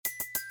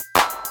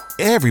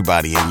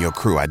Everybody in your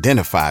crew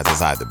identifies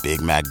as either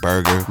Big Mac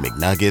Burger,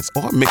 McNuggets,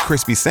 or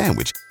McCrispy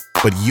Sandwich.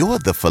 But you're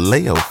the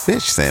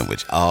Filet-O-Fish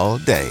Sandwich all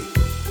day.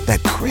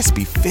 That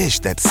crispy fish,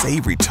 that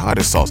savory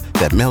tartar sauce,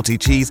 that melty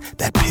cheese,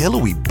 that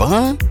pillowy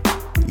bun.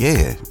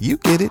 Yeah, you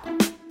get it.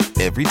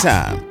 Every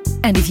time.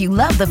 And if you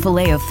love the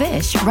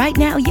Filet-O-Fish, right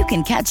now you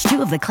can catch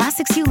 2 of the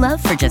classics you love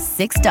for just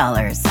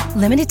 $6.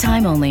 Limited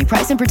time only.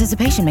 Price and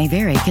participation may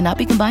vary. Cannot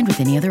be combined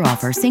with any other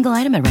offer. Single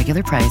item at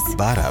regular price.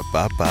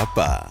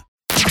 Ba-da-ba-ba-ba.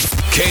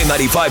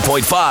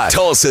 K95.5,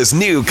 Tulsa's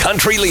new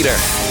country leader.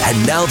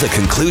 And now the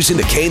conclusion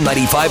to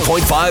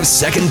K95.5's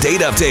second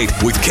date update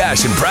with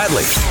Cash and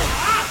Bradley.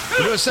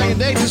 We do a second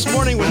date this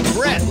morning with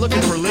Brett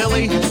looking for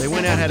Lily. They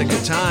went out, had a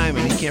good time,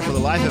 and he can't for the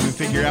life of him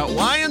figure out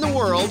why in the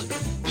world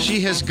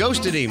she has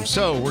ghosted him.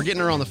 So we're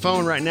getting her on the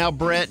phone right now.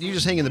 Brett, you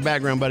just hang in the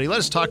background, buddy. Let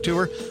us talk to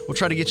her. We'll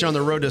try to get you on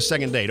the road to a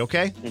second date,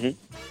 okay? Mm-hmm.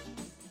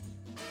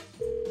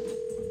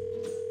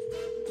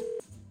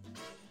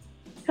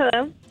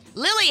 Hello?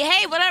 Lily,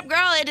 hey, what up,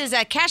 girl? It is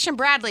Cash and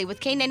Bradley with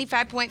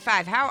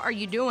K95.5. How are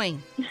you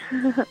doing?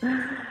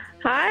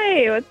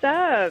 Hi, what's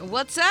up?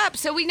 What's up?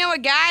 So we know a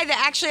guy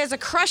that actually has a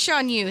crush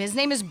on you. His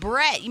name is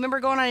Brett. You remember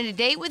going on a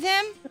date with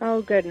him?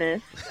 Oh,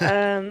 goodness.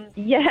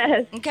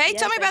 Yes. Okay,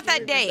 tell me about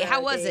that date.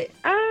 How was it?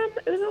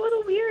 It was a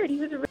little weird. He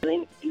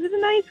was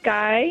a nice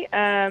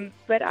guy,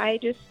 but I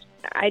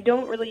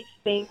don't really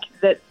think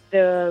that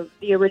the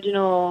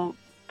original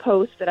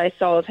post that I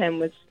saw of him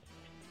was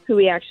who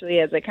he actually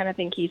is. I kind of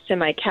think he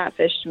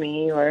semi-catfished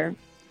me, or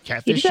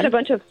he just had a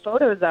bunch of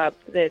photos up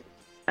that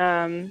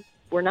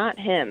were not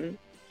him,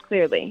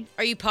 clearly.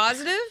 Are you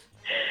positive?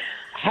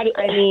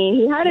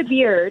 He had a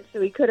beard, so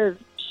he could have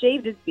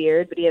shaved his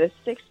beard, but he had a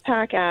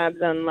six-pack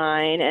abs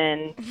online,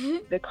 and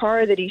the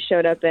car that he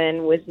showed up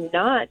in was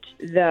not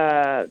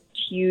the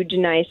huge,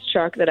 nice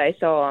truck that I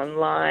saw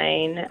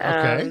online.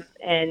 Okay.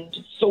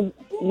 So,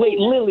 wait,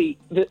 Lily,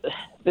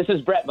 this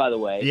is Brett, by the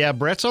way. Yeah,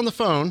 Brett's on the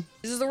phone.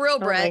 This is the real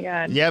Brett. Oh, my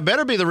God. Yeah,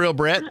 better be the real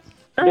Brett.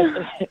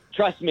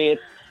 Trust me,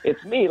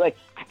 it's me. Like,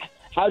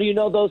 how do you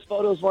know those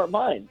photos weren't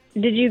mine?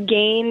 Did you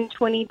gain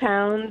 20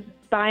 pounds,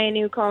 buy a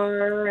new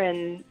car,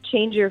 and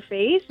change your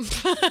face?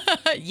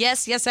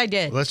 Yes, I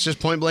did. Let's just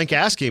point blank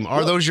ask him.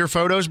 Are those your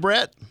photos,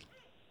 Brett?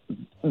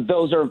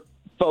 Those are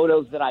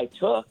photos that I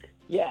took,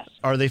 yes.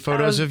 Are they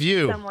photos of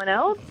you? Someone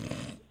else?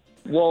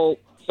 Well,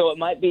 so it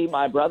might be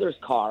my brother's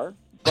car,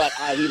 but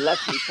he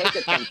lets me take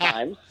it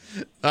sometimes.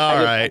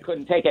 I I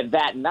couldn't take it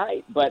that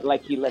night, but,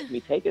 he lets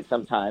me take it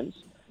sometimes.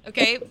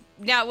 Okay,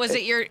 now was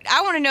it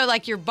I want to know,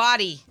 your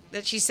body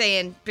that she's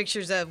saying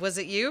pictures of. Was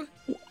it you?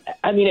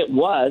 I mean, it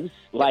was,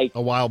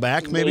 a while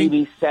back, maybe?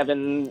 Maybe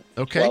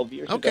 12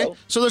 years ago.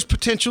 So there's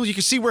potential. You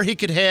can see where he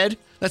could head.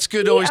 That's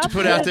good always to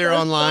put out there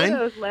online.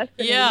 Photos less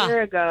than a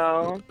year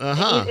ago.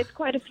 Uh-huh. It's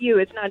quite a few.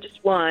 It's not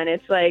just one.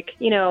 It's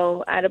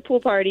at a pool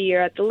party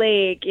or at the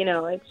lake.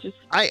 It's just.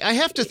 I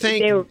have to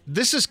think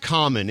this is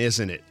common,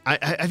 isn't it?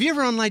 Have you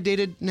ever online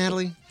dated,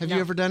 Natalie? Have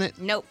you ever done it?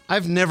 Nope.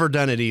 I've never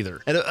done it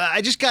either. And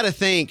I just got to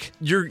think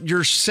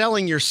you're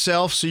selling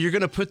yourself, so you're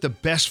going to put the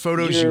best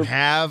photos you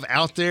have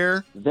out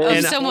there.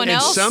 Of someone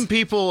else? And some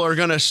people are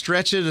going to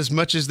stretch it as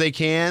much as they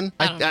can.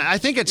 I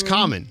think it's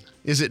common.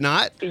 Is it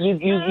not?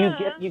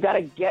 You got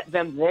to get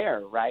them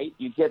there, right?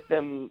 You get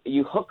them,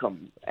 you hook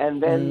them,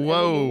 and then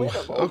Whoa, and then you win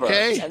them over.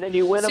 Okay. And then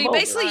you win them So over.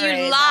 basically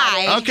you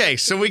lie. Okay,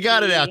 so we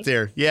got it out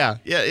there. Yeah.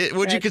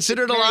 Would you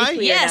consider it a lie?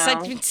 Yes,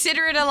 I'd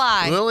consider it a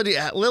lie.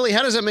 Lily,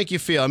 how does that make you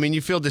feel? I mean,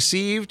 you feel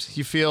deceived?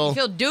 You feel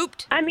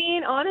duped? I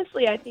mean,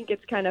 honestly, I think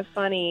it's kind of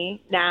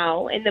funny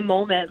now. In the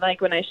moment,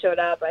 when I showed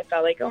up, I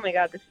felt like, oh my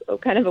God, this is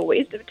kind of a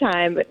waste of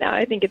time. But now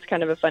I think it's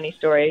kind of a funny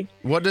story.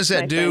 What does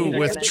that do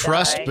with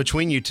trust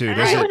between you two?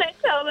 When I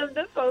tell them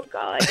the phone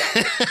call,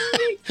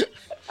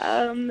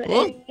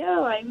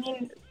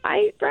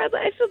 Bradley,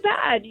 I feel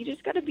bad. You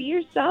just got to be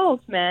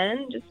yourself,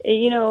 man. Just,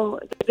 the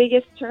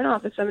biggest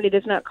turnoff is somebody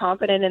that's not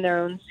confident in their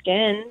own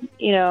skin,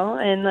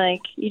 and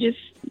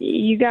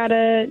you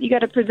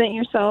gotta present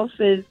yourself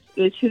as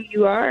who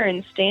you are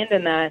and stand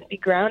in that, be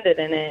grounded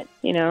in it,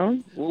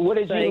 What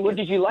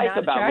did you like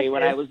about me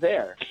when I was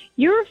there?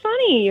 You were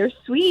funny. You're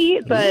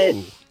sweet, but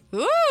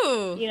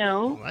Ooh.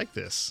 I like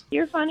this.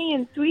 You're funny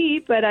and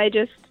sweet, but I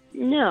just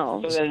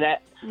no. So then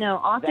that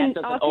doesn't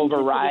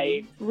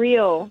override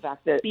real. The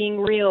fact that being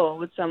real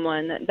with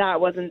someone that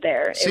wasn't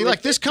there. See,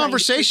 this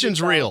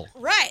conversation's real.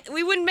 Right.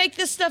 We wouldn't make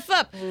this stuff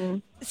up.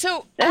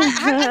 So I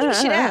think you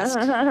should ask.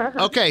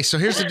 Okay, so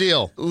here's the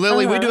deal,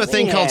 Lily. We do a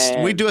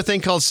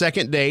thing called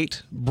second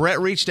date. Brett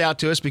reached out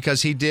to us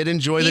because he did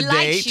enjoy the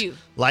date.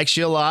 Likes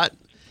you a lot.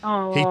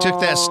 Oh. He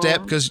took that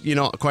step because,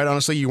 quite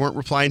honestly, you weren't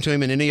replying to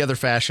him in any other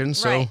fashion.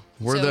 So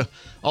we're the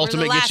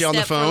ultimate get you on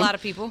the phone. For a lot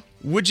of people.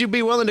 Would you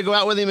be willing to go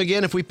out with him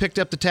again if we picked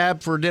up the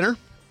tab for dinner?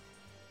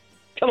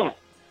 Come on.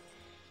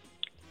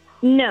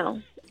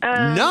 No.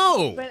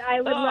 No. But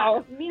I would.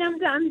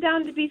 I'm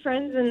down to be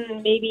friends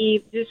and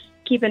maybe just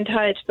keep in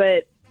touch.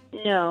 But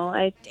no,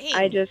 I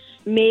just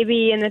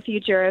maybe in the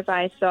future if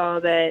I saw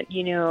that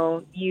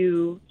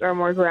you are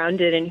more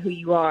grounded in who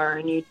you are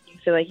and you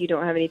feel like you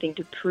don't have anything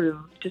to prove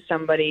to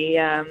somebody.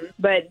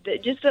 But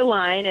just the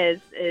line is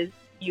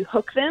you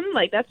hook them,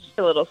 like that's just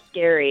a little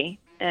scary.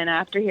 And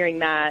after hearing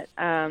that,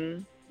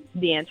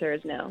 the answer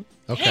is no.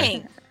 Okay.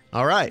 Dang.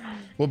 All right.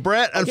 Well,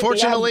 Brett,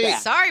 unfortunately,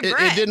 Sorry, Brett.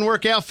 it didn't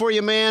work out for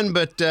you, man,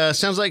 but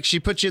sounds like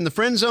she put you in the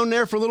friend zone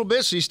there for a little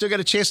bit, so you still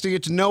got a chance to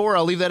get to know her.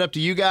 I'll leave that up to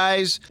you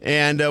guys,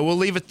 and we'll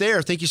leave it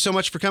there. Thank you so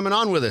much for coming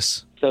on with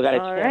us. Still got a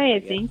All chance.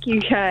 right. Thank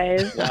you,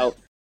 guys. Well,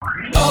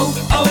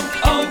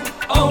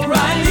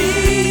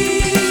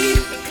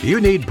 O'Reilly.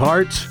 You need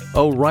parts?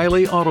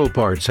 O'Reilly Auto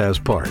Parts has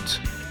parts.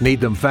 Need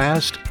them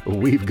fast?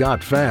 We've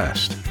got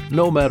fast.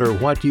 No matter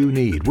what you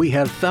need, we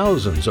have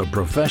thousands of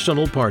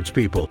professional parts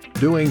people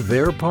doing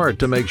their part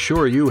to make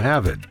sure you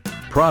have it.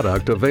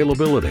 Product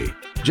availability.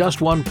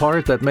 Just one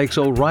part that makes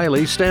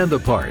O'Reilly stand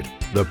apart.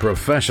 The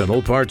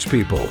professional parts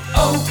people.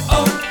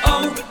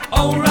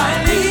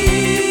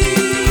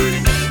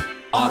 O'Reilly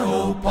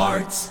Auto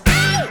Parts.